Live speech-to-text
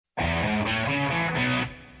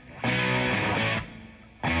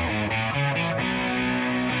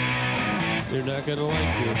They're not going to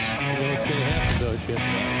like this. You know what's going to happen, don't you?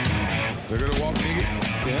 They're going to walk Miggy?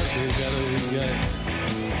 Yeah, they got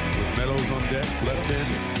With Meadows on deck,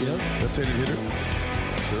 left-handed. Yep. Left-handed hitter.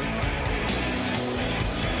 Sure.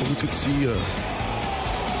 Well, we could see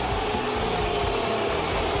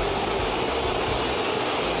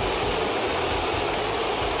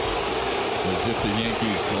as if the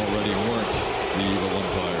Yankees already weren't the evil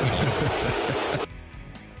umpire.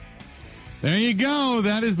 There you go.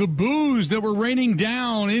 That is the boos that were raining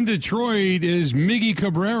down in Detroit as Miggy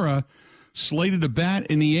Cabrera slated to bat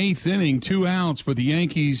in the 8th inning, 2 outs, but the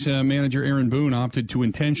Yankees manager Aaron Boone opted to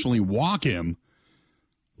intentionally walk him,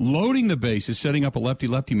 loading the bases, setting up a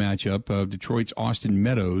lefty-lefty matchup of Detroit's Austin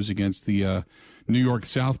Meadows against the New York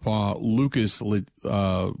southpaw Lucas, what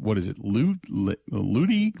is it, Lutke?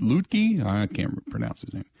 I can't pronounce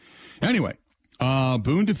his name. Anyway,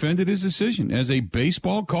 Boone defended his decision as a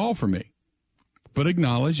baseball call for me, but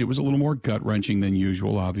acknowledged it was a little more gut-wrenching than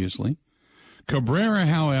usual, obviously. Cabrera,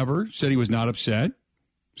 however, said he was not upset,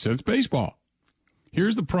 said it's baseball.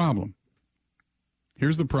 Here's the problem.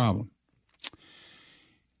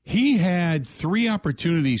 He had 3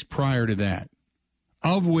 opportunities prior to that,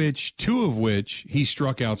 two of which he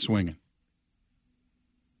struck out swinging.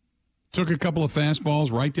 Took a couple of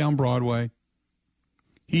fastballs right down Broadway.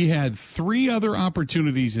 He had 3 other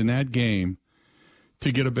opportunities in that game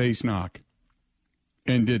to get a base knock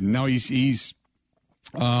and didn't. Now he's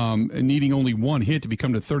needing only 1 hit to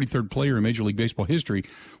become the 33rd player in Major League Baseball history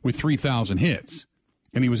with 3,000 hits.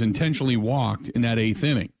 And he was intentionally walked in that 8th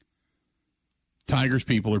inning. Tigers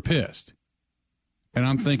people are pissed. And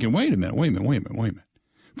I'm thinking, wait a minute.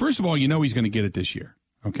 First of all, you know he's going to get it this year,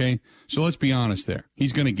 okay? So let's be honest there.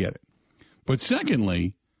 He's going to get it. But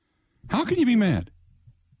secondly, how can you be mad?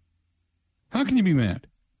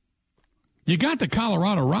 You got the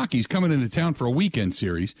Colorado Rockies coming into town for a weekend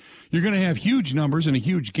series. You're going to have huge numbers and a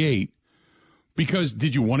huge gate because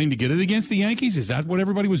did you want him to get it against the Yankees? Is that what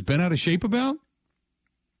everybody was bent out of shape about?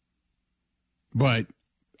 But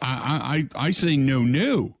I say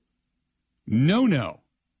no.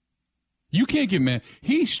 You can't get mad.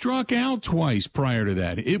 He struck out twice prior to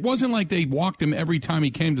that. It wasn't like they walked him every time he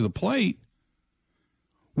came to the plate.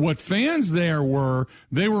 What fans there were,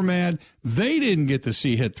 they were mad they didn't get to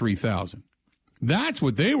see hit 3,000. That's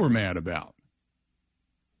what they were mad about.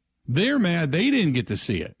 They're mad they didn't get to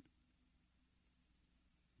see it.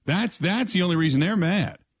 That's the only reason they're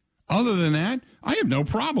mad. Other than that, I have no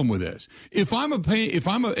problem with this. If I'm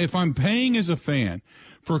paying as a fan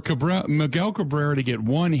for Miguel Cabrera to get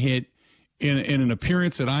 1 hit in an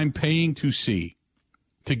appearance that I'm paying to see,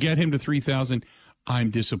 to get him to 3,000, I'm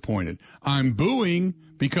disappointed. I'm booing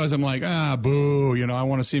because I'm like, boo, I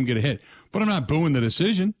want to see him get a hit. But I'm not booing the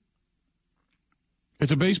decision.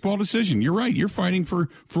 It's a baseball decision. You're right. You're fighting for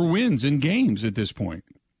wins in games at this point.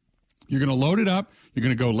 You're going to load it up. You're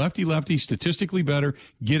going to go lefty-lefty, statistically better,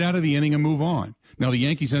 get out of the inning and move on. Now, the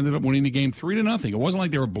Yankees ended up winning the game 3-0. It wasn't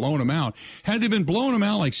like they were blowing them out. Had they been blowing them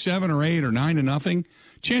out like 7 or 8 or 9-0,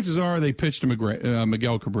 chances are they pitched to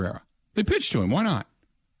Miguel Cabrera. They pitched to him. Why not?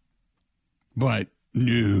 But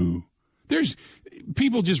no. There's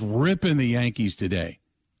people just ripping the Yankees today.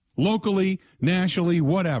 Locally, nationally,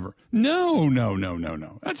 whatever. No.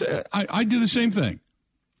 That's I do the same thing.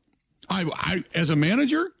 I as a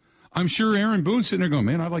manager, I'm sure Aaron Boone's sitting there going,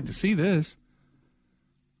 man, I'd like to see this.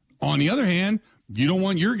 On the other hand, you don't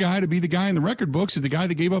want your guy to be the guy in the record books as the guy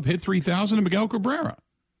that gave up hit 3,000 to Miguel Cabrera,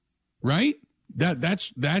 right?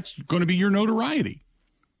 That's going to be your notoriety.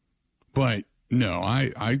 But no,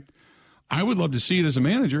 I would love to see it as a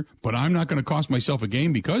manager, but I'm not going to cost myself a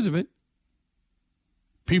game because of it.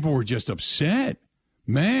 People were just upset,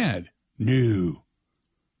 mad. No,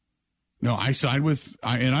 I side with,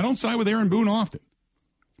 and I don't side with Aaron Boone often,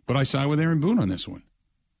 but I side with Aaron Boone on this one.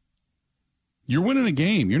 You're winning a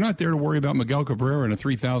game. You're not there to worry about Miguel Cabrera and a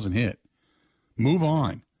 3,000 hit. Move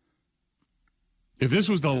on. If this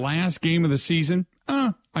was the last game of the season,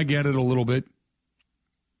 I get it a little bit.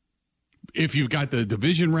 If you've got the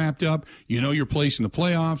division wrapped up, your place in the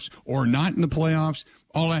playoffs or not in the playoffs,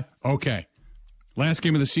 all that, okay. Last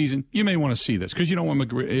game of the season, you may want to see this because you don't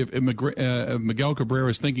want if Miguel Cabrera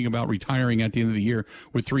is thinking about retiring at the end of the year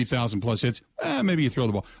with 3,000 plus hits, maybe you throw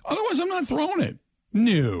the ball. Otherwise, I'm not throwing it.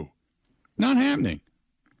 No, not happening.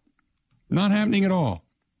 Not happening at all.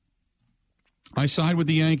 I side with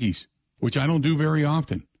the Yankees, which I don't do very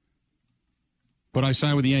often. But I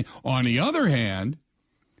side with the Yankees. On the other hand,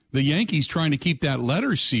 the Yankees trying to keep that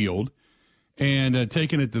letter sealed and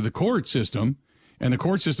taking it to the court system. And the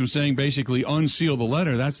court system saying basically unseal the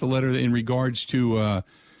letter. That's the letter in regards to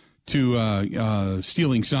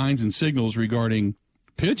stealing signs and signals regarding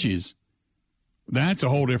pitches. That's a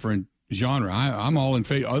whole different genre. I'm all in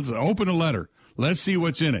favor. Let's open a letter. Let's see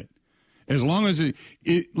what's in it. As long as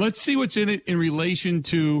let's see what's in it in relation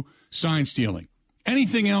to sign stealing.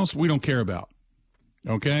 Anything else we don't care about.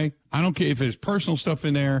 Okay? I don't care if there's personal stuff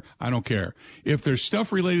in there. I don't care. If there's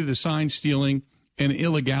stuff related to sign stealing and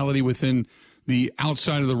illegality within the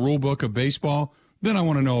outside of the rule book of baseball, then I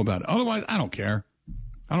want to know about it. Otherwise, I don't care.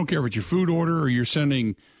 I don't care if it's your food order or you're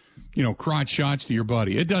sending, crotch shots to your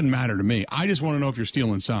buddy. It doesn't matter to me. I just want to know if you're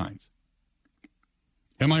stealing signs.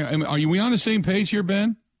 Are we on the same page here,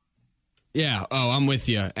 Ben? Yeah. Oh, I'm with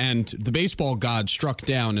you. And the baseball god struck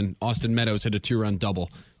down, and Austin Meadows hit a 2-run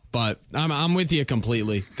double. But I'm with you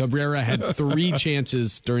completely. Cabrera had 3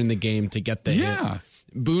 chances during the game to get the hit.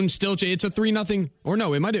 Boone still, it's a 3-0, or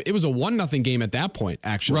no, it was a 1-0 game at that point,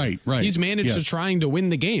 actually. Right. He's managed to trying to win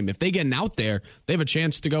the game. If they get out there, they have a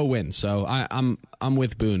chance to go win. So I'm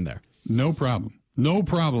with Boone there. No problem. No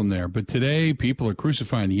problem there. But today, people are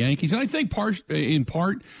crucifying the Yankees. And I think in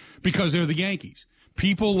part because they're the Yankees.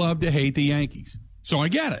 People love to hate the Yankees. So I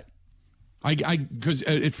get it. Because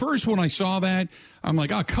at first when I saw that, I'm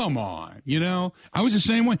like, oh, come on. I was the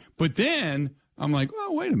same way. But then I'm like,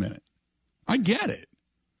 oh, wait a minute. I get it.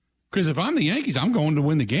 Because if I'm the Yankees, I'm going to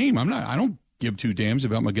win the game. I don't give 2 damns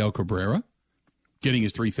about Miguel Cabrera getting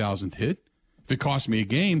his 3,000th hit. If it costs me a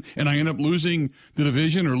game and I end up losing the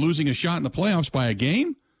division or losing a shot in the playoffs by a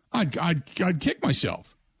game, I'd kick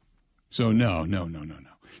myself. So no.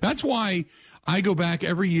 That's why I go back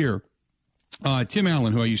every year. Tim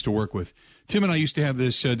Allen, who I used to work with, Tim and I used to have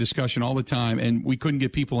this discussion all the time, and we couldn't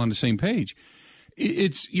get people on the same page.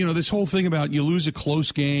 It's, this whole thing about you lose a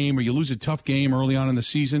close game or you lose a tough game early on in the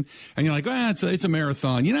season, and you're like, it's a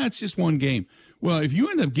marathon. It's just one game. Well, if you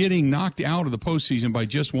end up getting knocked out of the postseason by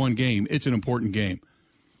just one game, it's an important game.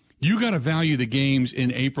 You got to value the games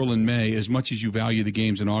in April and May as much as you value the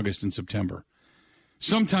games in August and September.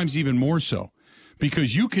 Sometimes even more so,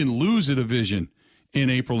 because you can lose a division in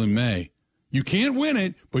April and May. You can't win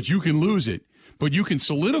it, but you can lose it. But you can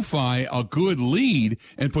solidify a good lead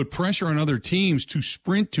and put pressure on other teams to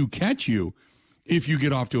sprint to catch you if you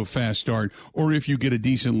get off to a fast start or if you get a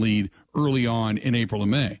decent lead early on in April and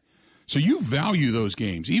May. So you value those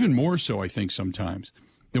games, even more so, I think, sometimes,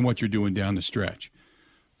 than what you're doing down the stretch.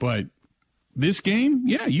 But this game,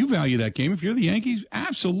 you value that game. If you're the Yankees,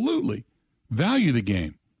 absolutely value the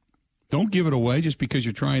game. Don't give it away just because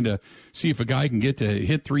you're trying to see if a guy can get to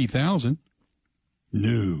hit 3,000.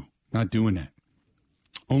 No, not doing that.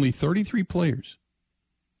 Only 33 players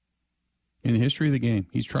in the history of the game.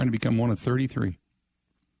 He's trying to become one of 33.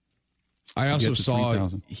 I also saw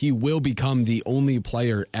he will become the only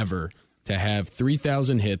player ever to have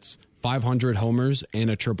 3,000 hits, 500 homers, and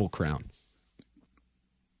a Triple Crown.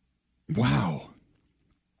 Wow.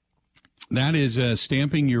 That is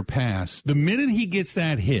stamping your pass. The minute he gets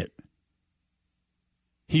that hit,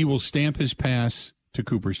 he will stamp his pass to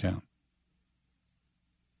Cooperstown.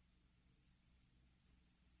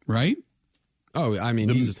 Right? Oh, I mean,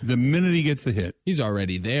 the minute he gets the hit. He's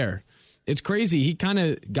already there. It's crazy. He kind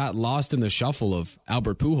of got lost in the shuffle of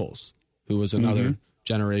Albert Pujols, who was another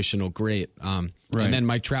generational great. Right. And then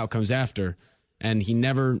Mike Trout comes after, and he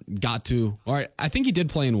never got to, or I think he did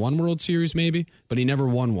play in one World Series maybe, but he never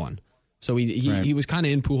won one. So he was kind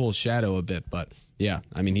of in Pujols' shadow a bit. But, yeah,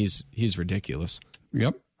 I mean, he's ridiculous.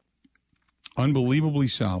 Yep. Unbelievably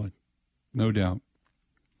solid. No doubt.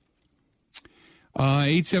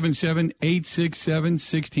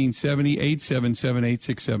 877-867-1670,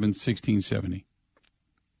 877-867-1670.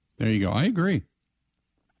 There you go. I agree.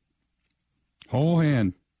 Whole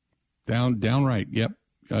hand. Downright. Yep.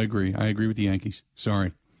 I agree. I agree with the Yankees.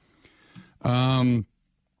 Sorry.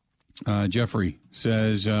 Jeffrey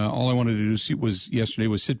says, all I wanted to do yesterday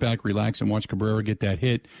was sit back, relax, and watch Cabrera get that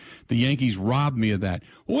hit. The Yankees robbed me of that.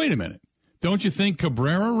 Well, wait a minute. Don't you think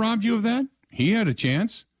Cabrera robbed you of that? He had a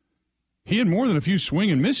chance. He had more than a few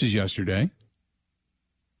swing and misses yesterday.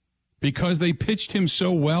 Because they pitched him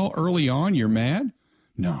so well early on, you're mad?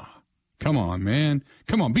 Nah. Come on, man.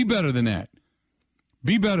 Come on. Be better than that.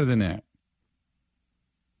 Be better than that.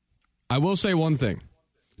 I will say one thing.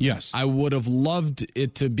 Yes. I would have loved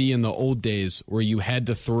it to be in the old days where you had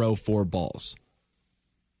to throw 4 balls.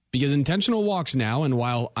 Because intentional walks now, and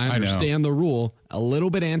while I understand the rule, a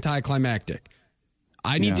little bit anticlimactic.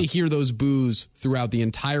 I need to hear those boos throughout the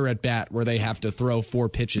entire at-bat where they have to throw 4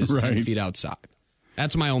 pitches 10 feet outside.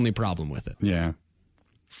 That's my only problem with it. Yeah.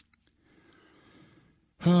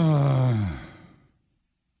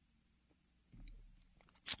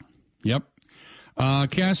 Yep.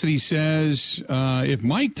 Cassidy says, if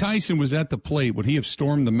Mike Tyson was at the plate, would he have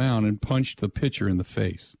stormed the mound and punched the pitcher in the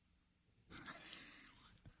face?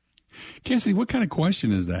 Cassidy, what kind of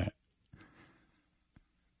question is that?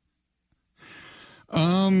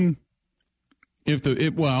 If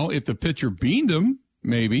the pitcher beamed him,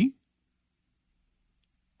 maybe.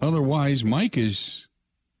 Otherwise, Mike is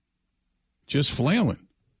just flailing.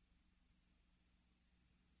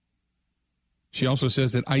 She also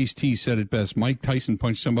says that Ice-T said it best. Mike Tyson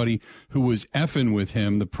punched somebody who was effing with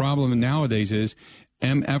him. The problem nowadays is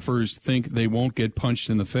MFers think they won't get punched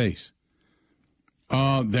in the face.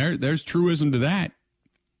 There's truism to that.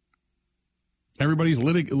 Everybody's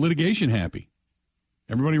litigation happy.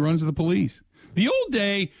 Everybody runs to the police. The old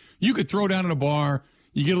day, you could throw down at a bar,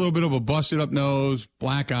 you get a little bit of a busted up nose,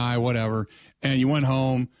 black eye, whatever, and you went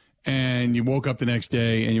home and you woke up the next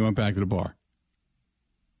day and you went back to the bar.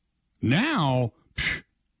 Now,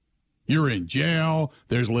 you're in jail.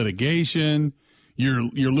 There's litigation. You're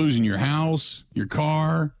losing your house, your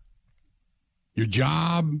car, your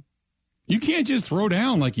job. You can't just throw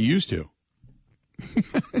down like you used to.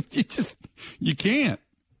 You can't.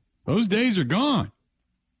 Those days are gone.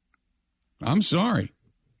 I'm sorry.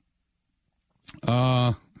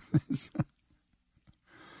 But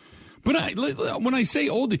when I say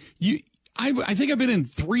old, I think I've been in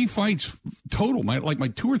 3 fights total, my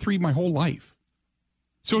 2 or 3 my whole life.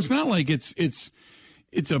 So it's not like it's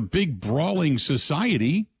a big brawling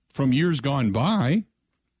society from years gone by.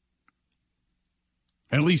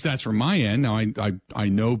 At least that's from my end. Now I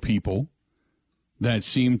know people that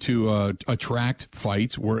seem to attract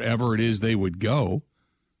fights wherever it is they would go.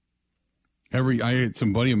 I had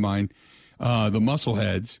some buddy of mine, the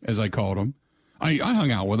muscleheads, as I called them. I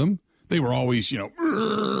hung out with them. They were always, they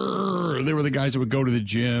were the guys that would go to the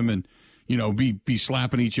gym and, be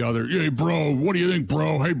slapping each other. Hey, bro, what do you think,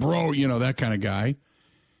 bro? Hey, bro, that kind of guy.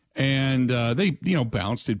 And they,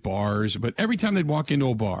 bounced at bars. But every time they'd walk into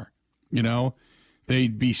a bar,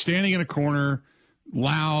 they'd be standing in a corner,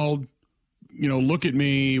 loud, look at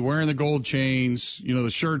me, wearing the gold chains,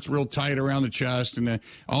 the shirt's real tight around the chest, and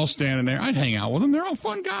all standing there. I'd hang out with them. They're all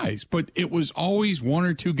fun guys. But it was always 1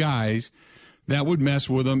 or 2 guys that would mess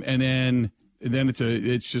with them, and then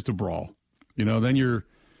it's just a brawl. Then you're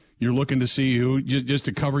looking to see who, just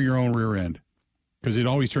to cover your own rear end, because it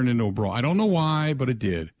always turned into a brawl. I don't know why, but it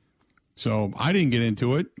did. So I didn't get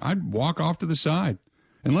into it. I'd walk off to the side.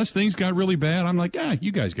 Unless things got really bad, I'm like,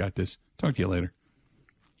 you guys got this. Talk to you later.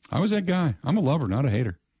 I was that guy. I'm a lover, not a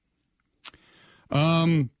hater.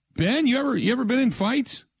 Ben, you ever been in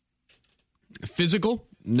fights? Physical?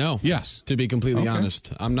 No. Yes. To be completely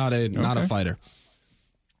honest, I'm not a fighter.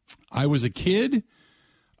 I was a kid,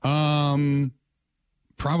 probably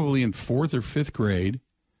in 4th or 5th grade,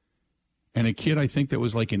 and a kid I think that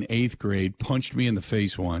was like in 8th grade punched me in the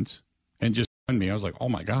face once and just stunned me. I was like, oh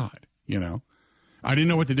my God, I didn't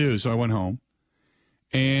know what to do, so I went home.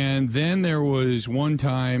 And then there was one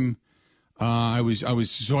time I've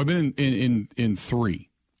been in 3.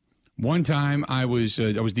 One time I was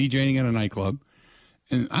DJing in a nightclub,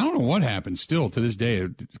 and I don't know what happened. Still to this day,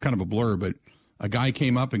 it's kind of a blur. But a guy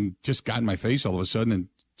came up and just got in my face all of a sudden and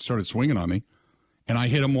started swinging on me, and I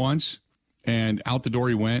hit him once, and out the door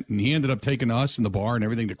he went, and he ended up taking us and the bar and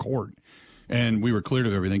everything to court, and we were cleared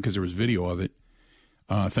of everything because there was video of it.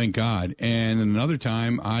 Thank God. And another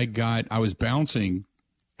time I was bouncing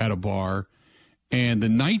at a bar, and the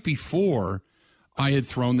night before I had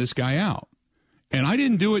thrown this guy out, and I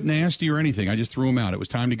didn't do it nasty or anything. I just threw him out. It was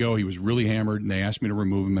time to go. He was really hammered, and they asked me to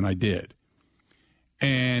remove him, and I did.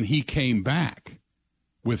 And he came back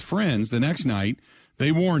with friends the next night.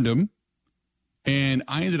 They warned him, and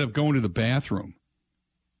I ended up going to the bathroom.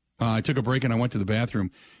 I took a break, and I went to the bathroom.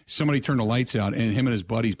 Somebody turned the lights out, and him and his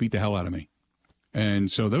buddies beat the hell out of me.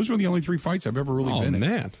 And so those were the only 3 fights I've ever really been in. Oh,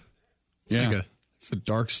 man. It's a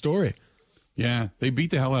dark story. Yeah, they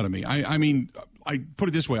beat the hell out of me. I mean, I put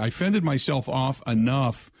it this way. I fended myself off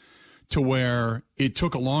enough to where it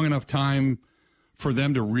took a long enough time for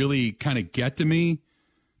them to really kind of get to me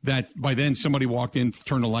that by then somebody walked in,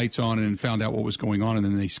 turned the lights on, and found out what was going on, and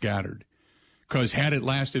then they scattered. Because had it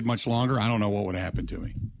lasted much longer, I don't know what would have happened to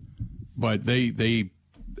me. But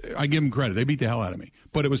I give them credit. They beat the hell out of me.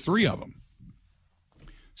 But it was 3 of them.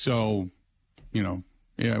 So,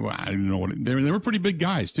 yeah, well, I didn't know what they were pretty big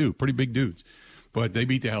guys too, pretty big dudes, but they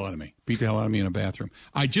beat the hell out of me. Beat the hell out of me in a bathroom.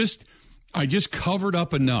 I just covered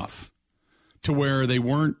up enough to where they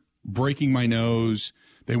weren't breaking my nose,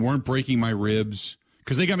 they weren't breaking my ribs,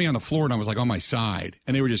 because they got me on the floor and I was like on my side,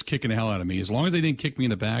 and they were just kicking the hell out of me. As long as they didn't kick me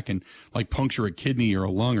in the back and like puncture a kidney or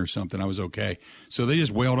a lung or something, I was okay. So they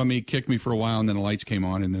just wailed on me, kicked me for a while, and then the lights came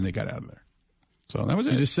on, and then they got out of there. So that was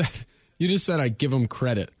it. You just said I give them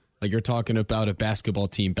credit. Like you're talking about a basketball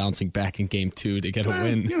team bouncing back in game 2 to get a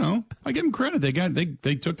win. You know, I give them credit.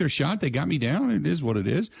 They took their shot. They got me down. It is what it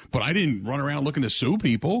is. But I didn't run around looking to sue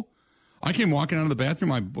people. I came walking out of the bathroom.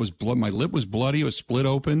 My lip was bloody. It was split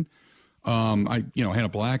open. I had a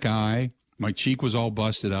black eye. My cheek was all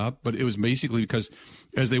busted up. But it was basically because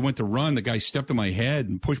as they went to run, the guy stepped on my head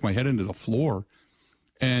and pushed my head into the floor.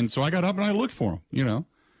 And so I got up and I looked for him, you know.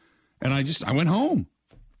 And I went home.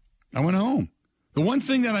 The one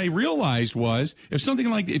thing that I realized was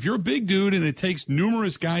if you're a big dude and it takes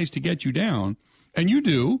numerous guys to get you down, and you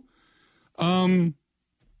do, girls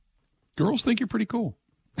think you're pretty cool.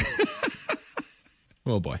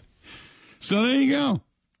 Oh, boy. So there you go.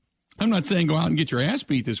 I'm not saying go out and get your ass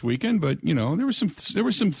beat this weekend, but, you know, there was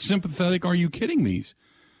some sympathetic are you kidding me's.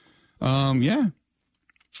 Yeah.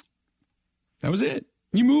 That was it.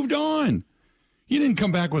 You moved on. You didn't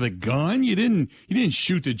come back with a gun. You didn't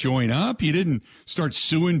shoot the joint up. You didn't start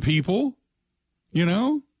suing people. You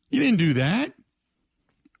know, you didn't do that.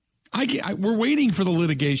 We're waiting for the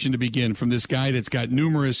litigation to begin from this guy that's got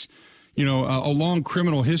numerous, you know, a long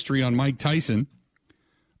criminal history on Mike Tyson.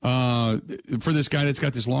 For this guy that's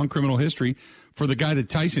got this long criminal history, for the guy that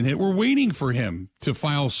Tyson hit, we're waiting for him to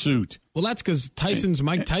file suit. Well, that's because Tyson's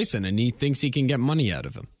Mike Tyson, and he thinks he can get money out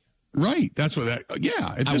of him. Right. That's what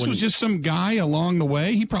yeah. If this was just some guy along the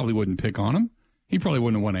way, he probably wouldn't pick on him. He probably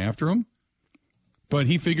wouldn't have went after him. But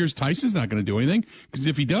he figures Tyson's not going to do anything because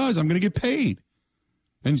if he does, I'm going to get paid.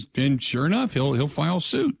 And sure enough, he'll file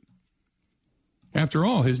suit. After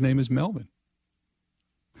all, his name is Melvin.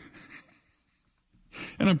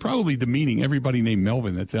 And I'm probably demeaning everybody named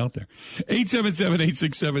Melvin that's out there.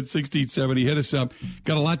 877-867-1670. Hit us up.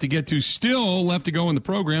 Got a lot to get to. Still left to go in the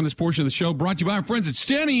program. This portion of the show brought to you by our friends at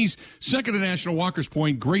Stenny's, second to National Walker's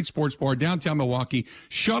Point. Great sports bar, downtown Milwaukee.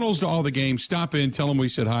 Shuttles to all the games. Stop in. Tell them we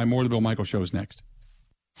said hi. More of the Bill Michaels Show is next.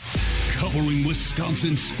 Covering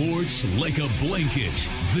Wisconsin sports like a blanket.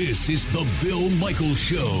 This is the Bill Michaels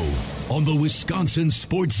Show on the Wisconsin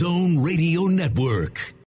Sports Zone Radio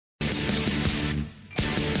Network.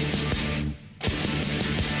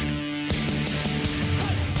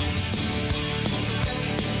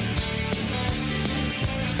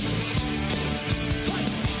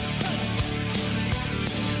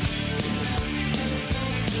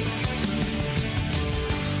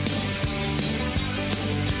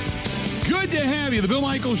 Good to have you. The Bill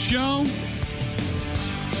Michaels Show.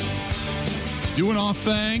 Doing our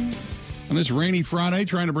thing on this rainy Friday,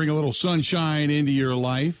 trying to bring a little sunshine into your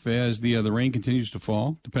life as the rain continues to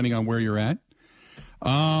fall, depending on where you're at.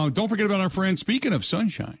 Don't forget about our friends. Speaking of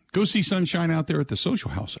sunshine, go see Sunshine out there at the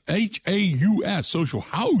Social House, H-A-U-S, Social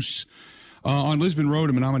House, on Lisbon Road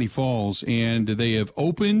in Menominee Falls. And they have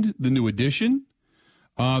opened the new addition.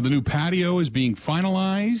 The new patio is being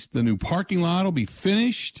finalized. The new parking lot will be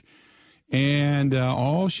finished. And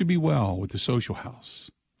all should be well with the Social House.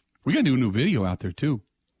 We got to do a new video out there, too.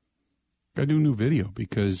 Got to do a new video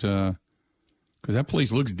because that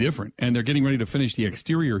place looks different. And they're getting ready to finish the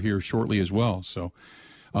exterior here shortly as well. So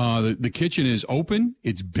the kitchen is open.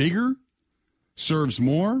 It's bigger. Serves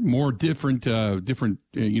more different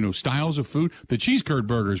styles of food. The cheese curd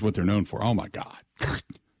burger is what they're known for. Oh, my God.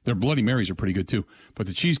 Their Bloody Marys are pretty good, too. But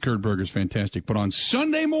the cheese curd burger is fantastic. But on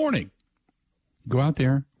Sunday morning, go out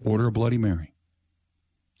there, order a Bloody Mary.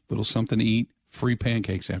 Little something to eat, free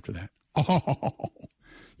pancakes after that. Oh,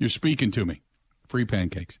 you're speaking to me. Free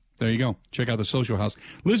pancakes. There you go. Check out the Social House.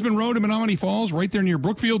 Lisbon Road in Menominee Falls, right there near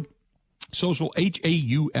Brookfield. Social,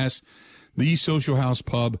 H-A-U-S, the Social House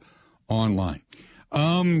Pub online.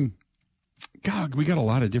 God, we got a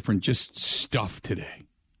lot of different stuff today.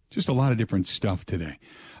 Just a lot of different stuff today.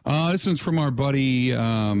 This one's from our buddy.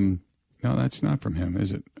 No, that's not from him,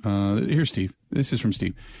 is it? Here's Steve. This is from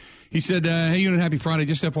Steve. He said, hey, unit, happy Friday.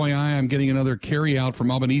 Just FYI, I'm getting another carry out from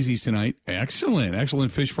Albanese's tonight.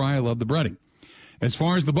 Excellent fish fry. I love the breading. As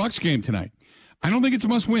far as the Bucks game tonight, I don't think it's a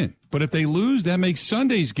must win. But if they lose, that makes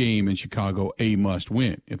Sunday's game in Chicago a must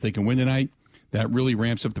win. If they can win tonight, that really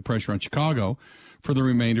ramps up the pressure on Chicago for the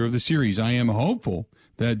remainder of the series. I am hopeful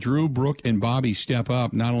that Drew, Brooke, and Bobby step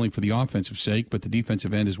up, not only for the offensive sake, but the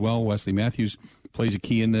defensive end as well. Wesley Matthews plays a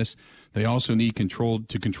key in this. They also need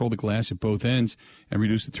to control the glass at both ends and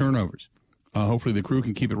reduce the turnovers. Hopefully the crew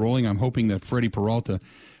can keep it rolling. I'm hoping that Freddie Peralta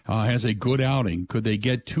has a good outing. Could they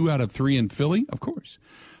get 2 out of 3 in Philly? Of course.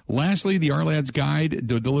 Lastly, the Our-Lads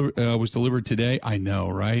guide was delivered today. I know,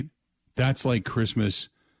 right? That's like Christmas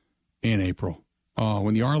in April.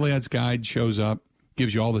 When the Our-Lads guide shows up,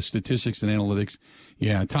 gives you all the statistics and analytics.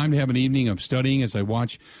 Yeah, time to have an evening of studying as I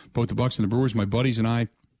watch both the Bucks and the Brewers. My buddies and I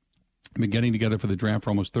Been getting together for the draft for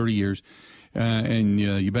almost 30 years. And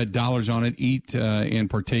you bet dollars on it, eat and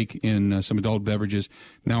partake in some adult beverages.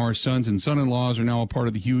 Now our sons and son-in-laws are now a part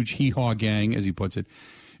of the huge hee-haw gang, as he puts it.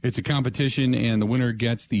 It's a competition, and the winner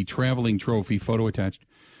gets the traveling trophy, photo attached.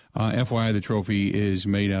 FYI, the trophy is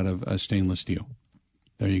made out of stainless steel.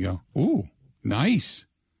 There you go. Ooh, nice.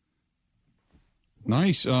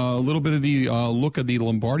 Nice. A little bit of the look of the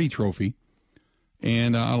Lombardi trophy,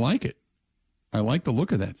 and I like it. I like the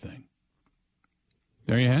look of that thing.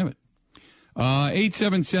 There you have it.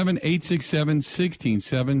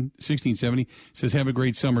 877-867-1670 says, have a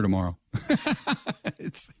great summer tomorrow.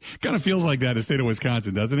 It kind of feels like that in the state of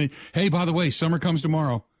Wisconsin, doesn't it? Hey, by the way, summer comes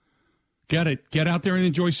tomorrow. Get it. Get out there and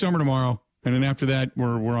enjoy summer tomorrow. And then after that,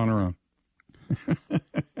 we're on our own.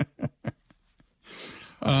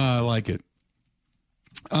 I like it.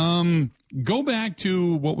 Go back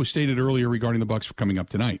to what was stated earlier regarding the Bucs coming up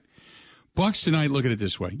tonight. Bucs tonight, look at it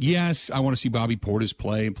this way. Yes, I want to see Bobby Portis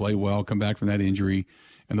play well, come back from that injury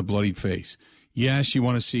and the bloodied face. Yes, you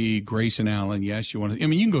want to see Grayson Allen. Yes, you want to. I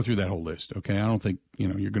mean, you can go through that whole list, okay? I don't think,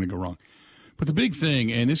 you're going to go wrong. But the big thing,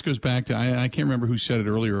 and this goes back to, I can't remember who said it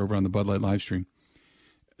earlier over on the Bud Light live stream.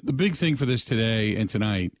 The big thing for this today and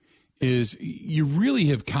tonight is you really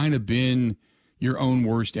have kind of been your own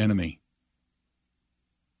worst enemy.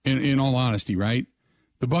 In all honesty, right?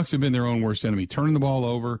 The Bucs have been their own worst enemy, turning the ball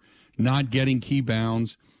over, not getting key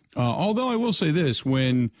bounds. Although I will say this,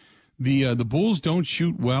 when the Bulls don't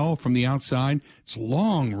shoot well from the outside, it's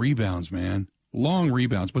long rebounds, man. Long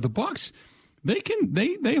rebounds. But the Bucs, they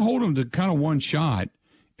hold them to kind of one shot.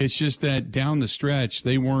 It's just that down the stretch,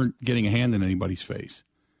 they weren't getting a hand in anybody's face.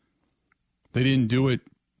 They didn't do it.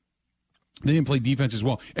 They didn't play defense as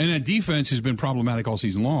well. And that defense has been problematic all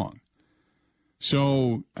season long.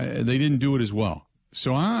 So they didn't do it as well.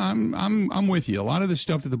 So I'm with you. A lot of the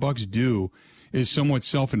stuff that the Bucs do is somewhat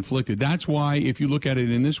self-inflicted. That's why, if you look at it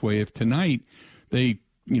in this way, if tonight they,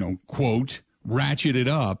 quote, ratchet it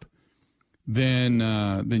up, then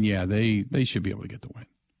yeah, they should be able to get the win.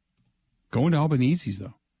 Going to Albanese's,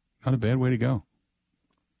 though, not a bad way to go.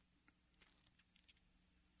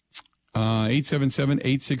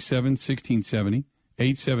 877-867-1670.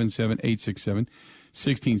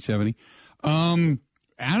 877-867-1670.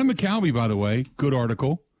 Adam McCalvy, by the way, good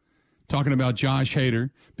article, talking about Josh Hader,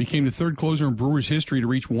 became the third closer in Brewers history to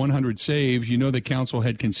reach 100 saves. You know the council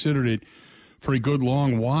had considered it for a good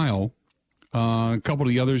long while. A couple of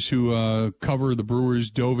the others who cover the Brewers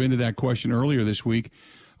dove into that question earlier this week,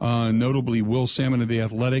 notably Will Salmon of The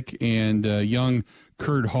Athletic and young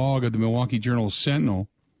Kurt Hogg of the Milwaukee Journal-Sentinel.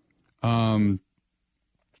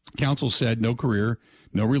 Council said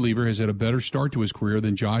no reliever has had a better start to his career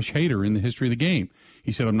than Josh Hader in the history of the game.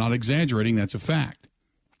 He said, I'm not exaggerating, that's a fact.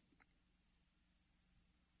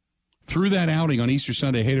 Through that outing on Easter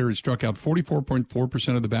Sunday, Hader had struck out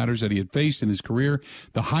 44.4% of the batters that he had faced in his career,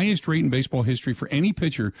 the highest rate in baseball history for any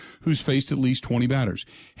pitcher who's faced at least 20 batters.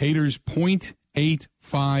 Hader's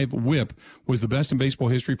 .85 whip was the best in baseball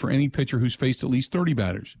history for any pitcher who's faced at least 30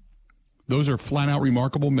 batters. Those are flat-out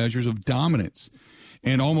remarkable measures of dominance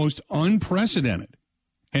and almost unprecedented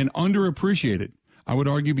and underappreciated. I would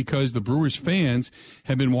argue because the Brewers fans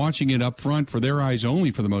have been watching it up front for their eyes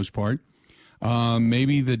only for the most part.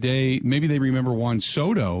 Maybe they remember Juan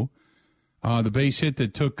Soto, the base hit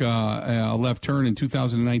that took a left turn in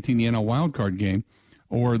 2019, the NL wildcard game,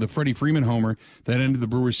 or the Freddie Freeman homer that ended the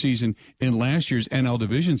Brewers season in last year's NL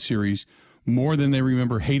Division Series, more than they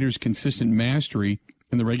remember Hader's consistent mastery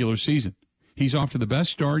in the regular season. He's off to the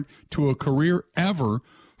best start to a career ever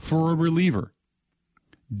for a reliever.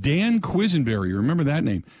 Dan Quisenberry, remember that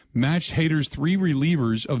name, matched Hader's 3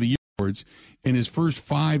 relievers of the year awards in his first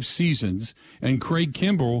 5 seasons, and Craig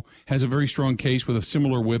Kimbrell has a very strong case with a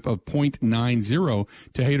similar whip of .90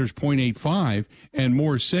 to Hader's .85 and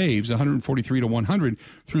more saves, 143 to 100,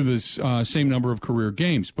 through this same number of career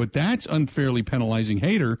games. But that's unfairly penalizing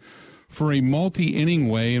Hader for a multi-inning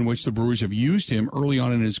way in which the Brewers have used him early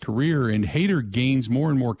on in his career, and Hader gains more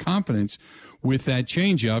and more confidence with that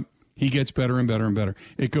changeup. He gets better and better and better.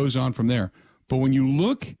 It goes on from there. But when you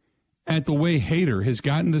look at the way Hader has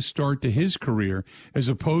gotten the start to his career as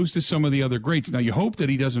opposed to some of the other greats, now you hope that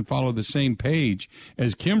he doesn't follow the same page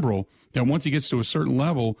as Kimbrell, that once he gets to a certain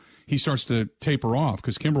level, he starts to taper off,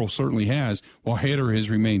 because Kimbrell certainly has, while Hader has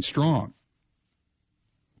remained strong.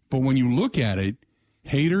 But when you look at it,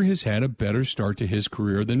 Hader has had a better start to his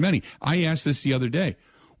career than many. I asked this the other day.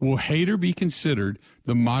 Will Hader be considered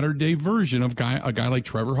the modern-day version of a guy like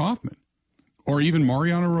Trevor Hoffman or even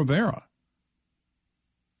Mariano Rivera?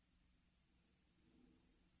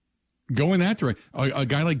 Go in that direction. A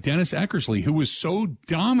guy like Dennis Eckersley, who was so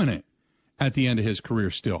dominant at the end of his career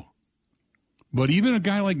still. But even a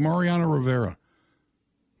guy like Mariano Rivera,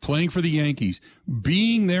 playing for the Yankees,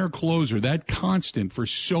 being their closer, that constant for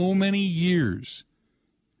so many years.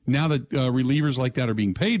 Now that relievers like that are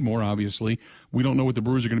being paid more, obviously, we don't know what the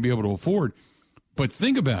Brewers are going to be able to afford. But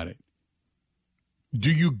think about it. Do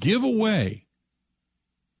you give away,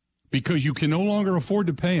 because you can no longer afford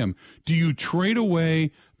to pay him, do you trade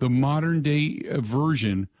away the modern-day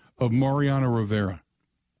version of Mariano Rivera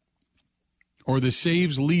or the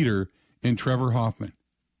saves leader in Trevor Hoffman?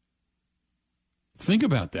 Think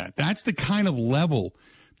about that. That's the kind of level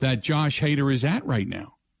that Josh Hader is at right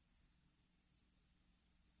now.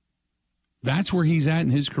 That's where he's at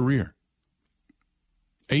in his career.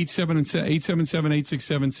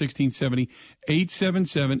 877-867-1670,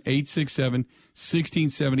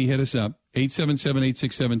 877-867-1670. Hit us up,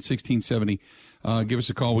 877-867-1670. Give us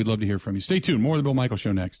a call. We'd love to hear from you. Stay tuned. More of the Bill Michaels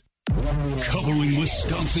Show next. Covering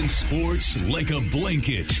Wisconsin sports like a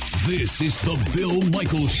blanket. This is the Bill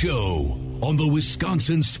Michaels Show on the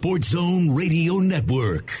Wisconsin Sports Zone Radio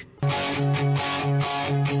Network.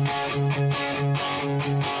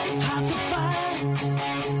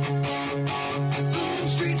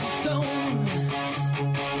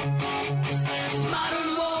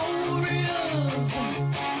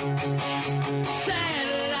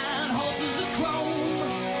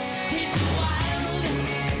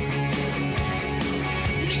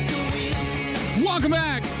 Welcome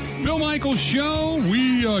back. Bill Michaels Show.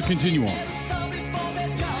 We continue on.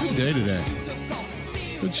 Good day today.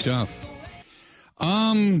 Good stuff.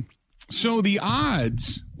 So the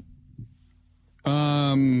odds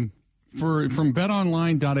from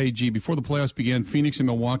betonline.ag, before the playoffs began, Phoenix and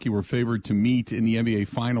Milwaukee were favored to meet in the NBA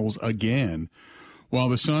Finals again, while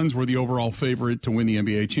the Suns were the overall favorite to win the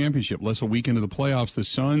NBA championship. Less a week into the playoffs, the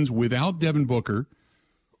Suns without Devin Booker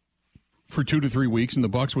for 2 to 3 weeks, and the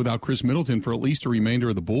Bucks without Chris Middleton for at least a remainder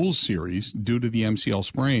of the Bulls series due to the MCL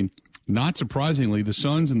sprain. Not surprisingly, the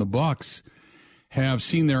Suns and the Bucks have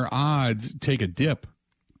seen their odds take a dip.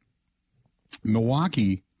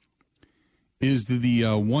 Milwaukee is the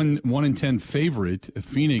 1-10 favorite.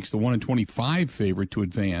 Phoenix, the 1-25 favorite to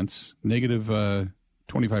advance, negative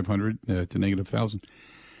 2,500 to negative 1,000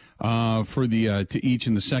 for the to each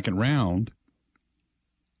in the second round.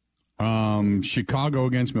 Chicago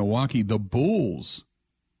against Milwaukee. The Bulls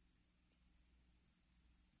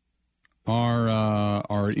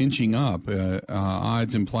are inching up.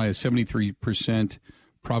 Odds imply a 73%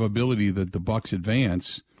 probability that the Bucks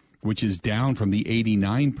advance, which is down from the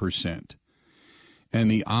 89%. And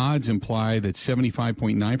the odds imply that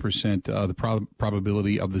 75.9% the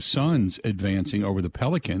probability of the Suns advancing over the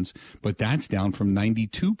Pelicans, but that's down from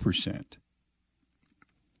 92%.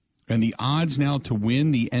 And the odds now to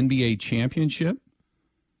win the NBA championship,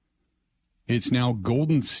 it's now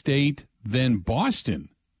Golden State, then Boston,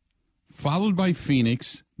 followed by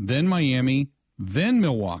Phoenix, then Miami, then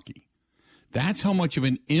Milwaukee. That's how much of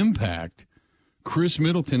an impact Chris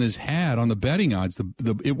Middleton has had on the betting odds.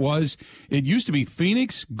 It used to be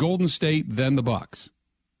Phoenix, Golden State, then the Bucks.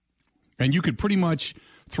 And you could pretty much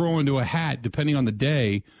throw into a hat, depending on the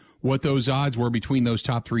day, what those odds were between those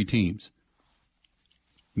top three teams.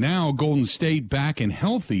 Now, Golden State back and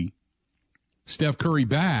healthy, Steph Curry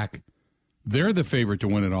back, they're the favorite to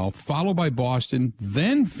win it all, followed by Boston,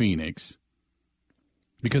 then Phoenix,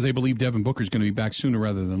 because they believe Devin Booker's going to be back sooner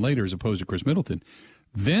rather than later as opposed to Chris Middleton.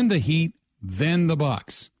 Then the Heat, then the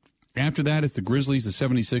Bucks. After that, it's the Grizzlies, the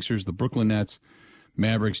 76ers, the Brooklyn Nets,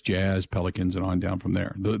 Mavericks, Jazz, Pelicans, and on down from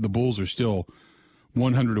there. The Bulls are still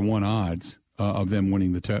 100-1 odds of them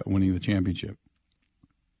winning the championship.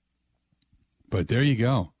 But there you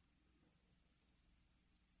go.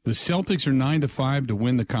 The Celtics are 9-5 to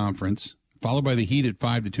win the conference, followed by the Heat at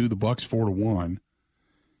 5-2, the Bucks 4-1.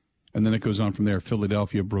 And then it goes on from there.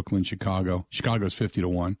 Philadelphia, Brooklyn, Chicago. Chicago's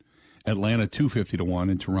 50-1. Atlanta 250-1,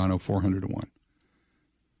 and Toronto 400-1.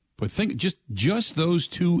 But think just those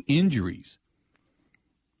two injuries.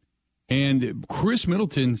 And Chris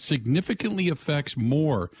Middleton significantly affects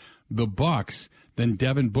more the Bucks than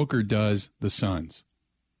Devin Booker does the Suns.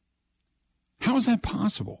 How is that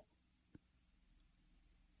possible?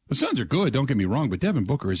 The Suns are good, don't get me wrong, but Devin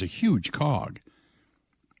Booker is a huge cog.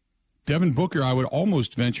 Devin Booker, I would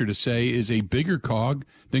almost venture to say, is a bigger cog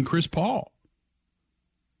than Chris Paul.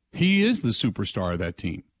 He is the superstar of that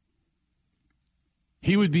team.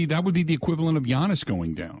 That would be the equivalent of Giannis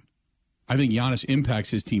going down. I think Giannis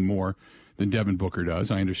impacts his team more than Devin Booker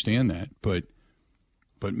does. I understand that, but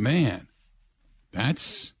man,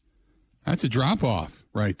 that's a drop off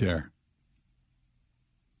right there.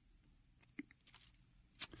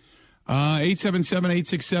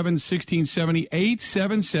 877-867-1670,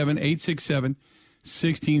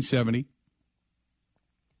 877-867-1670.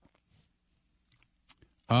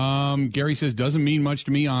 Gary says, doesn't mean much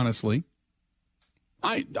to me, honestly.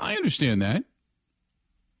 I understand that.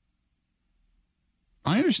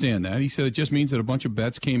 I understand that. He said it just means that a bunch of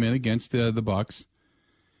bets came in against the Bucks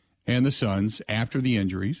and the Suns after the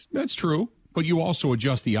injuries. That's true. But you also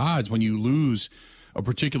adjust the odds when you lose a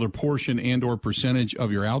particular portion and or percentage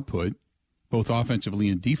of your output, both offensively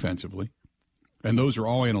and defensively. And those are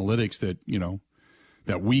all analytics that,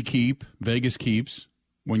 that we keep, Vegas keeps,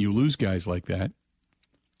 when you lose guys like that.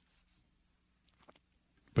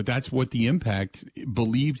 But that's what the impact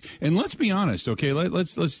believed. And let's be honest, okay?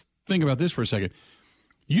 Let's think about this for a second.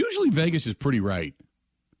 Usually Vegas is pretty right.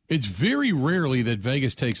 It's very rarely that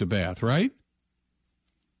Vegas takes a bath, right?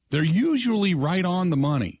 They're usually right on the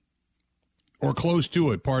money or close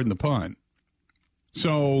to it, pardon the pun.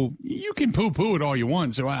 So you can poo-poo it all you want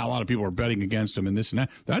and say, well, a lot of people are betting against them and this and that.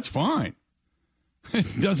 That's fine.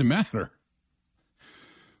 It doesn't matter.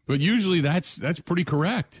 But usually that's pretty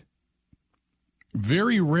correct.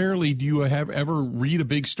 Very rarely do you ever read a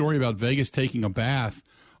big story about Vegas taking a bath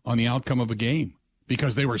on the outcome of a game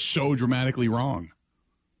because they were so dramatically wrong.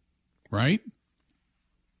 Right?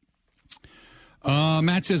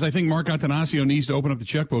 Matt says, I think Mark Attanasio needs to open up the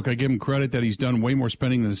checkbook. I give him credit that he's done way more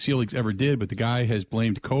spending than the Sea Leagues ever did, but the guy has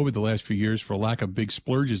blamed COVID the last few years for a lack of big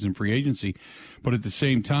splurges in free agency. But at the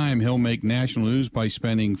same time, he'll make national news by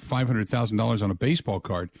spending $500,000 on a baseball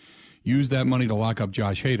card. Use that money to lock up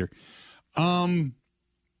Josh Hader. Well,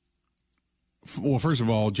 first of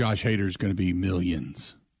all, Josh Hader is going to be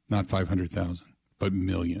millions, not 500,000, but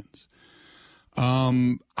millions.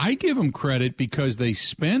 I give them credit because they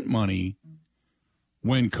spent money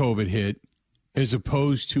when COVID hit, as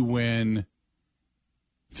opposed to when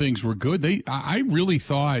things were good. I really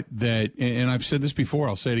thought that, and I've said this before,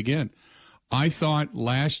 I'll say it again. I thought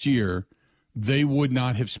last year they would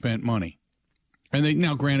not have spent money. And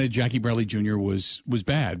now, granted, Jackie Bradley Jr. was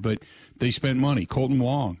bad, but they spent money. Colton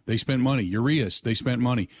Wong, they spent money. Urias, they spent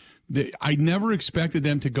money. I never expected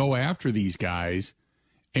them to go after these guys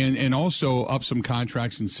and also up some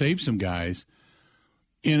contracts and save some guys.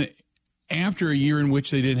 After a year in which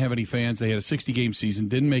they didn't have any fans, they had a 60-game season,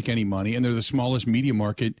 didn't make any money, and they're the smallest media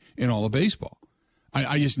market in all of baseball.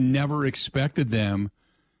 I just never expected them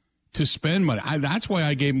to spend money. That's why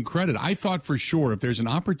I gave them credit. I thought for sure if there's an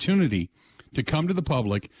opportunity to come to the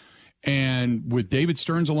public and with David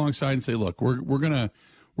Stearns alongside and say, look, we're gonna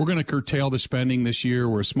curtail the spending this year.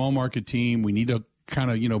 We're a small market team. We need to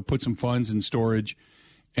kind of, put some funds in storage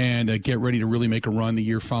and get ready to really make a run the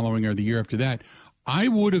year following or the year after that. I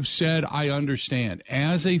would have said, I understand.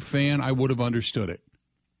 As a fan, I would have understood it.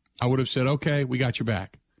 I would have said, okay, we got your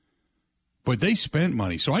back. But they spent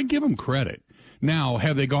money, so I give them credit. Now,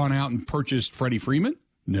 have they gone out and purchased Freddie Freeman?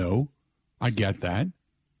 No, I get that.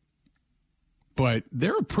 But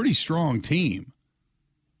they're a pretty strong team.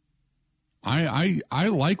 I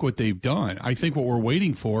like what they've done. I think what we're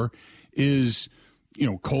waiting for is,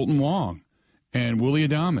 Colton Wong and Willie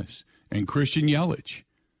Adames and Christian Yelich,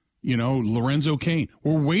 Lorenzo Cain.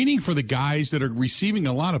 We're waiting for the guys that are receiving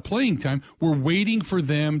a lot of playing time. We're waiting for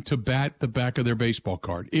them to bat the back of their baseball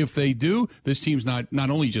card. If they do, this team's not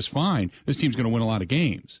only just fine, this team's going to win a lot of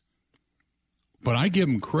games. But I give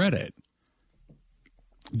them credit.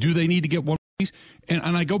 Do they need to get one piece?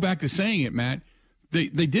 And I go back to saying it, Matt. They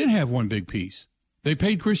did have one big piece. They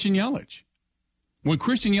paid Christian Yelich. When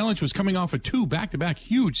Christian Yelich was coming off of 2 back-to-back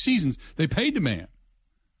huge seasons, they paid the man.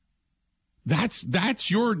 That's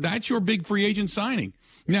your big free agent signing.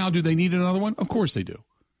 Now, do they need another one? Of course they do.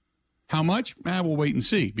 How much? We'll wait and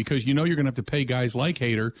see, because you're going to have to pay guys like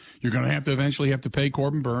Hader. You're going to have to eventually have to pay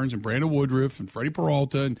Corbin Burns and Brandon Woodruff and Freddie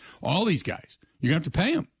Peralta and all these guys. You're going to have to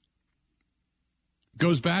pay them.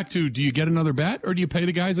 Goes back to, do you get another bat or do you pay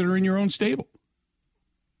the guys that are in your own stable?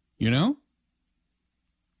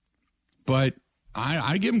 But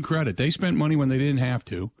I give them credit. They spent money when they didn't have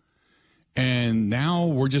to. And now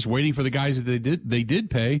we're just waiting for the guys that they did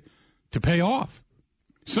pay to pay off.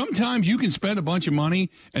 Sometimes you can spend a bunch of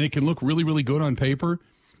money and it can look really, really good on paper.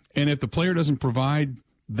 And if the player doesn't provide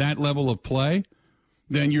that level of play,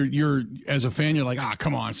 then you're as a fan, you're like,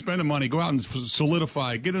 come on, spend the money, go out and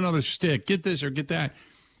solidify, get another stick, get this or get that.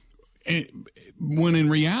 And when in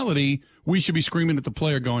reality, we should be screaming at the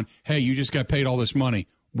player going, hey, you just got paid all this money.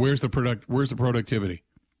 Where's the productivity?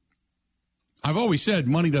 I've always said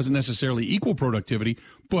money doesn't necessarily equal productivity,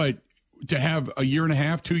 but to have a year and a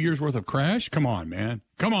half, 2 years worth of crash, come on, man.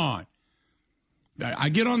 Come on. I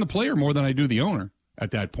get on the player more than I do the owner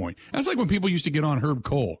at that point. That's like when people used to get on Herb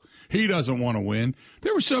Cole. He doesn't want to win.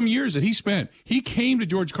 There were some years that he came to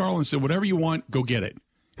George Karl and said, whatever you want, go get it.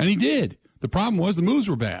 And he did. The problem was the moves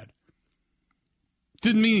were bad.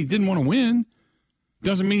 Didn't mean he didn't want to win.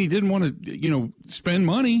 Doesn't mean he didn't want to, spend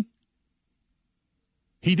money.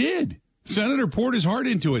 He did. Senator poured his heart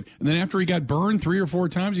into it. And then after he got burned 3 or 4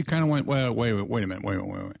 times, he kind of went, well, wait a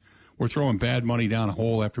minute. We're throwing bad money down a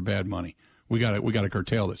hole after bad money. We got to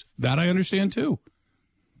curtail this. That I understand, too.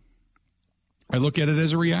 I look at it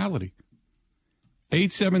as a reality.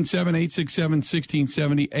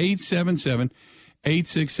 877-867-1670,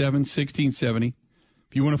 877-867-1670.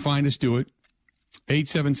 If you want to find us, do it.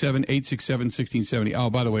 877-867-1670. Oh,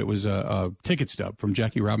 by the way, it was a ticket stub from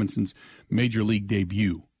Jackie Robinson's Major League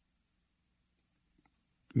debut.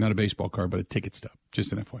 Not a baseball card, but a ticket stub.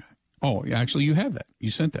 Just an FYI. Oh, actually, you have that. You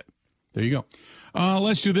sent that. There you go.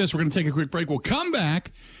 Let's do this. We're going to take a quick break. We'll come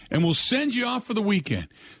back, and we'll send you off for the weekend.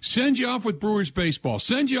 Send you off with Brewers baseball.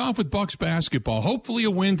 Send you off with Bucks basketball. Hopefully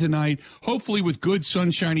a win tonight. Hopefully with good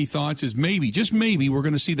sunshiny thoughts is maybe, just maybe, we're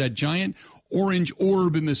going to see that giant orange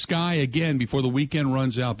orb in the sky again before the weekend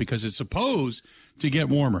runs out because it's supposed to get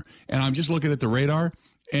warmer. And I'm just looking at the radar,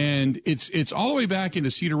 and it's all the way back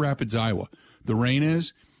into Cedar Rapids, Iowa. The rain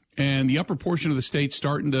is. And the upper portion of the state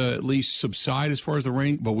starting to at least subside as far as the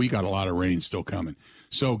rain, but we got a lot of rain still coming.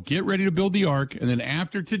 So get ready to build the ark, and then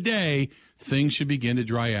after today, things should begin to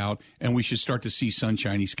dry out, and we should start to see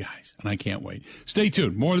sunshiny skies. And I can't wait. Stay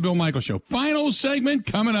tuned. More of the Bill Michaels Show. Final segment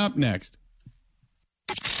coming up next.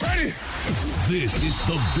 Ready? This is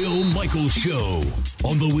the Bill Michaels Show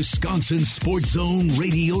on the Wisconsin Sports Zone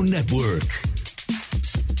Radio Network.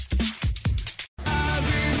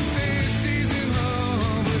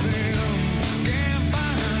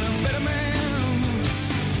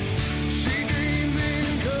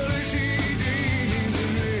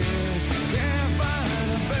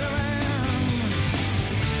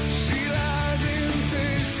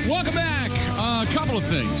 Welcome back. A couple of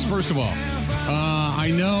things. First of all,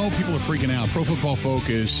 I know people are freaking out. Pro Football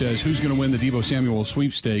Focus says who's going to win the Deebo Samuel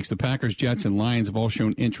sweepstakes. The Packers, Jets, and Lions have all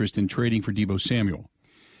shown interest in trading for Deebo Samuel,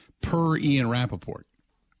 per Ian Rappaport.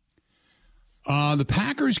 The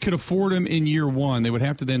Packers could afford him in year one. They would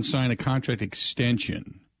have to then sign a contract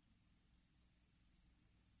extension.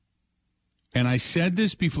 And I said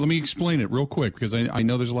this before. Let me explain it real quick because I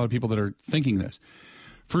know there's a lot of people that are thinking this.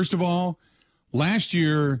 First of all, last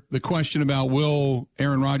year, the question about will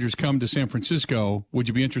Aaron Rodgers come to San Francisco, would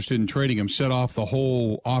you be interested in trading him, set off the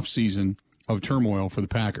whole offseason of turmoil for the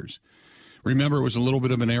Packers. Remember, it was a little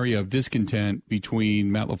bit of an area of discontent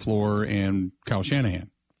between Matt LaFleur and Kyle Shanahan,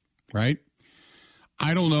 right?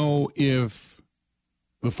 I don't know if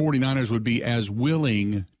the 49ers would be as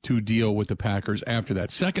willing to deal with the Packers after that.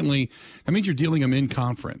 Secondly, that means you're dealing them in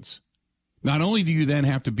conference. Not only do you then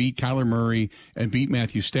have to beat Kyler Murray and beat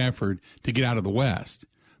Matthew Stafford to get out of the West,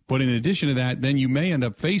 but in addition to that, then you may end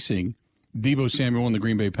up facing Deebo Samuel and the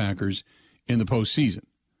Green Bay Packers in the postseason.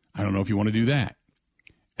 I don't know if you want to do that.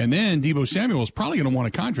 And then Deebo Samuel is probably going to want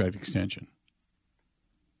a contract extension.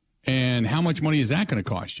 And how much money is that going to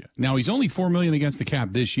cost you? Now, he's only $4 million against the cap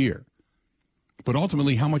this year. But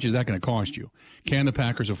ultimately, how much is that going to cost you? Can the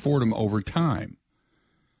Packers afford him over time?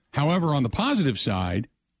 However, on the positive side,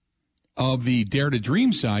 of the Dare to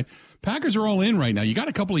Dream side, Packers are all in right now. You got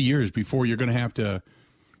a couple of years before you're going to have to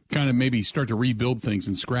kind of maybe start to rebuild things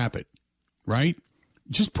and scrap it, right?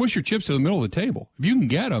 Just push your chips to the middle of the table. If you can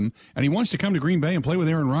get him, and he wants to come to Green Bay and play with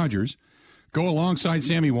Aaron Rodgers, go alongside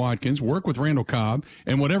Sammy Watkins, work with Randall Cobb,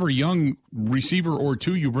 and whatever young receiver or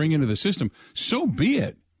two you bring into the system, so be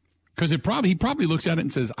it. Because he probably looks at it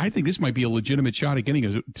and says, I think this might be a legitimate shot at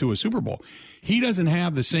getting to a Super Bowl. He doesn't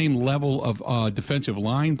have the same level of defensive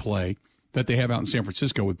line play that they have out in San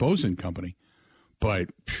Francisco with Bosa and company.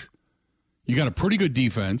 But you got a pretty good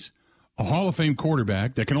defense, a Hall of Fame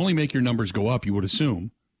quarterback that can only make your numbers go up, you would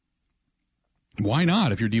assume. Why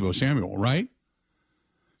not if you're Deebo Samuel, right?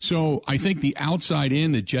 So I think the outside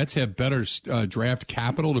in, the Jets have better draft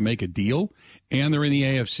capital to make a deal, and they're in the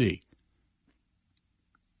AFC.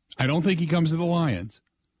 I don't think he comes to the Lions,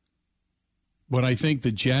 but I think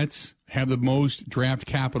the Jets have the most draft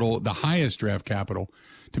capital, the highest draft capital,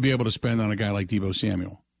 to be able to spend on a guy like Deebo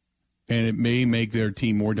Samuel. And it may make their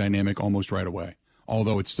team more dynamic almost right away,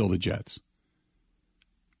 although it's still the Jets.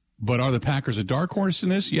 But are the Packers a dark horse in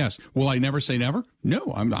this? Yes. Will I never say never?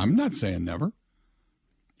 No, I'm not saying never.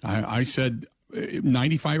 I said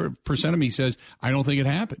 95% of me says I don't think it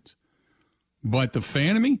happens. But the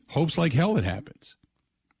fan of me hopes like hell it happens.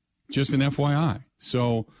 Just an FYI.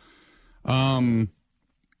 So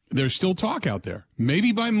there's still talk out there.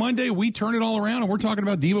 Maybe by Monday we turn it all around and we're talking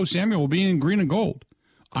about Deebo Samuel being in green and gold.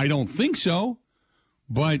 I don't think so,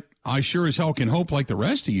 but I sure as hell can hope like the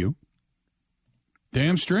rest of you.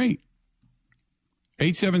 Damn straight.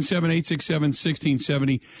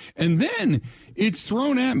 877-867-1670. And then it's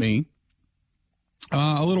thrown at me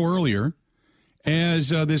a little earlier as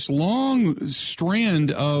this long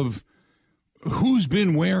strand of who's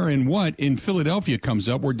been where and what in Philadelphia comes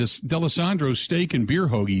up, where D'Alessandro's steak and beer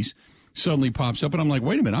hoagies suddenly pops up. And I'm like,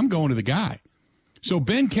 wait a minute, I'm going to the guy. So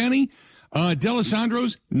Ben Kenny,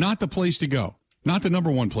 D'Alessandro's, not the place to go. Not the number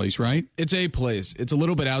one place, right? It's a place. It's a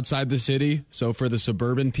little bit outside the city. So for the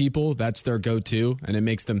suburban people, that's their go-to. And it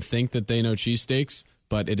makes them think that they know cheesesteaks,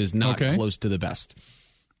 but it is not close to the best.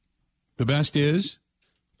 The best is?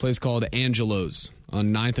 A place called Angelo's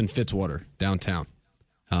on 9th and Fitzwater, downtown.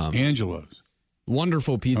 Angelo's.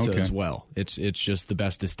 Wonderful pizza as well. It's just the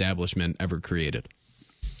best establishment ever created.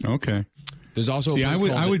 Okay. There's also a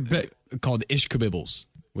place called Ishkabibbles,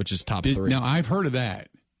 which is top 3. Now, I've heard of that.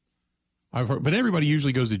 But everybody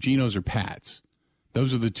usually goes to Geno's or Pat's.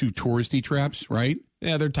 Those are the two touristy traps, right?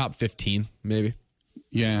 Yeah, they're top 15, maybe.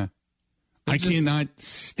 Yeah. I cannot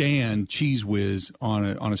stand Cheese Whiz on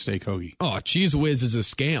a steak hoagie. Oh, Cheese Whiz is a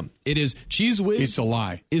scam. It is. Cheese Whiz. It's a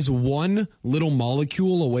lie. Is one little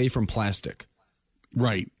molecule away from plastic.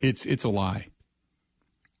 Right. It's a lie.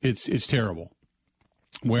 It's terrible.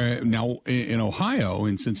 Where now in Ohio,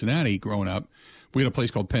 in Cincinnati, growing up, we had a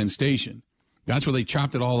place called Penn Station. That's where they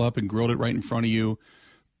chopped it all up and grilled it right in front of you.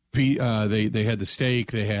 They had the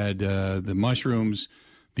steak, they had the mushrooms,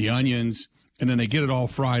 the onions, and then they get it all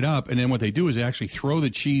fried up. And then what they do is they actually throw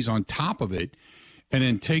the cheese on top of it and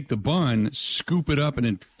then take the bun, scoop it up, and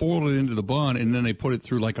then fold it into the bun. And then they put it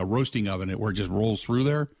through like a roasting oven where it just rolls through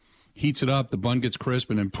there, heats it up, the bun gets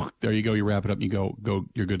crisp, and then there you go. You wrap it up and you go,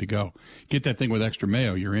 you're good to go. Get that thing with extra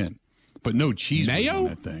mayo, you're in. But no cheese on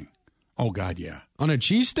that thing. Oh, God, yeah. On a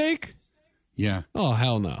cheesesteak? Yeah. Oh,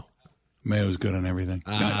 hell no. Mayo's good on everything.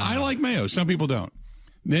 I like mayo. Some people don't.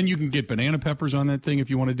 Then you can get banana peppers on that thing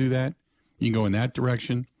if you want to do that. You can go in that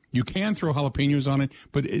direction. You can throw jalapenos on it,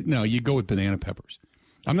 but no, you go with banana peppers.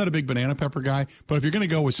 I'm not a big banana pepper guy, but if you're going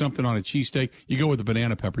to go with something on a cheesesteak, you go with the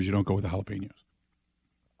banana peppers. You don't go with the jalapenos.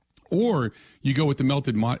 Or you go with the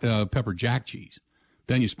melted pepper jack cheese.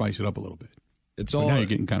 Then you spice it up a little bit. Now you're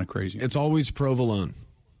getting kind of crazy. It's always provolone.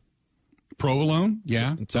 Provolone?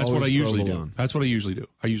 Yeah. That's what I usually do. That's what I usually do.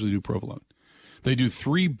 I usually do provolone. They do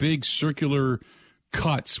 3 big circular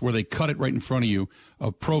cuts where they cut it right in front of you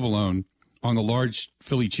of provolone on the large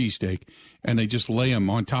Philly cheesesteak, and they just lay them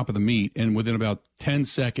on top of the meat, and within about 10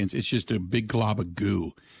 seconds, it's just a big glob of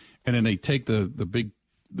goo. And then they take the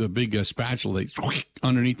big spatula, they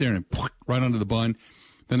underneath there, and right under the bun.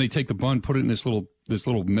 Then they take the bun, put it in this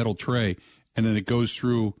little metal tray, and then it goes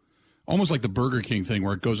through almost like the Burger King thing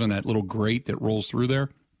where it goes on that little grate that rolls through there,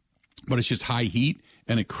 but it's just high heat,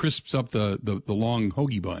 and it crisps up the long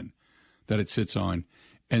hoagie bun that it sits on,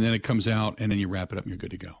 and then it comes out, and then you wrap it up, and you're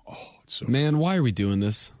good to go. Oh, it's so Man, why are we doing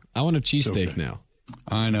this? I want a cheesesteak now.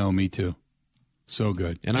 I know, me too. So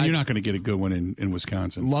good. And you're not going to get a good one in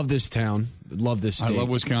Wisconsin. Love this town. Love this state. I love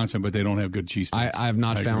Wisconsin, but they don't have good cheesesteaks. I have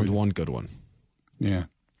not found one good one. Yeah.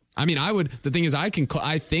 I mean, the thing is, I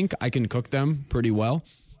think I can cook them pretty well,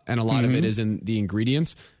 and a lot of it is in the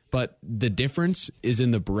ingredients, but the difference is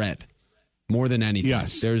in the bread more than anything.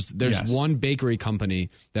 Yes. There's one bakery company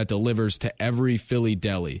that delivers to every Philly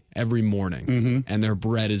deli every morning, and their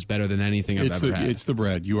bread is better than anything I've ever had. It's the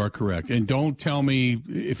bread. You are correct. And don't tell me,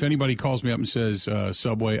 if anybody calls me up and says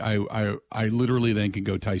Subway, I literally then can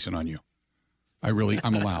go Tyson on you.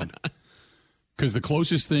 I'm allowed. Because the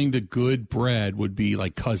closest thing to good bread would be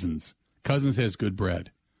like Cousins. Cousins has good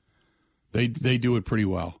bread. They do it pretty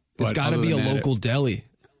well. It's got to be a local deli.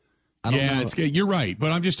 Yeah, you're right.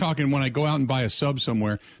 But I'm just talking when I go out and buy a sub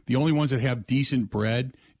somewhere, the only ones that have decent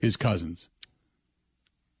bread is Cousins.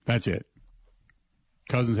 That's it.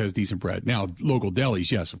 Cousins has decent bread. Now, local delis,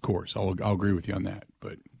 yes, of course. I'll agree with you on that.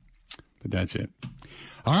 But that's it.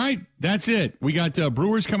 All right, that's it. We got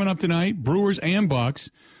Brewers coming up tonight, Brewers and Bucks.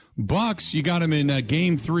 Bucks, you got them in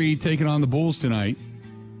Game 3 taking on the Bulls tonight.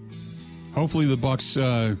 Hopefully the Bucks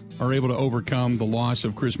are able to overcome the loss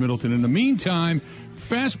of Chris Middleton. In the meantime,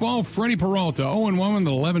 fastball Freddie Peralta, 0-1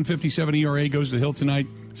 with 11.57 ERA, goes to the hill tonight.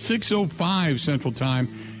 6:05 Central Time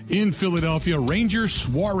in Philadelphia. Ranger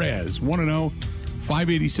Suarez, 1-0,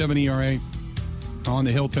 5.87 ERA on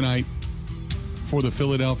the hill tonight for the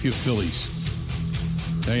Philadelphia Phillies.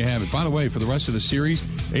 There you have it. By the way, for the rest of the series,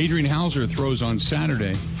 Adrian Hauser throws on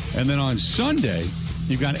Saturday. And then on Sunday,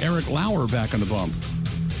 you've got Eric Lauer back on the bump.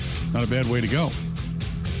 Not a bad way to go.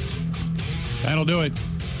 That'll do it.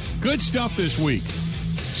 Good stuff this week.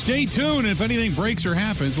 Stay tuned. If anything breaks or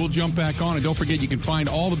happens, we'll jump back on. And don't forget, you can find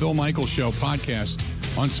all the Bill Michaels Show podcasts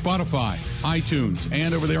on Spotify, iTunes,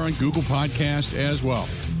 and over there on Google Podcast as well.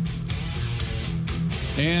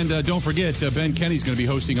 And don't forget, Ben Kenny's going to be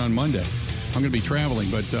hosting on Monday. I'm going to be traveling,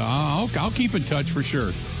 but I'll keep in touch for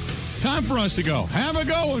sure. Time for us to go. Have a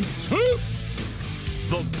good one.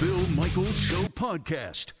 The Bill Michaels Show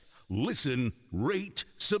podcast. Listen, rate,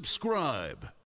 subscribe.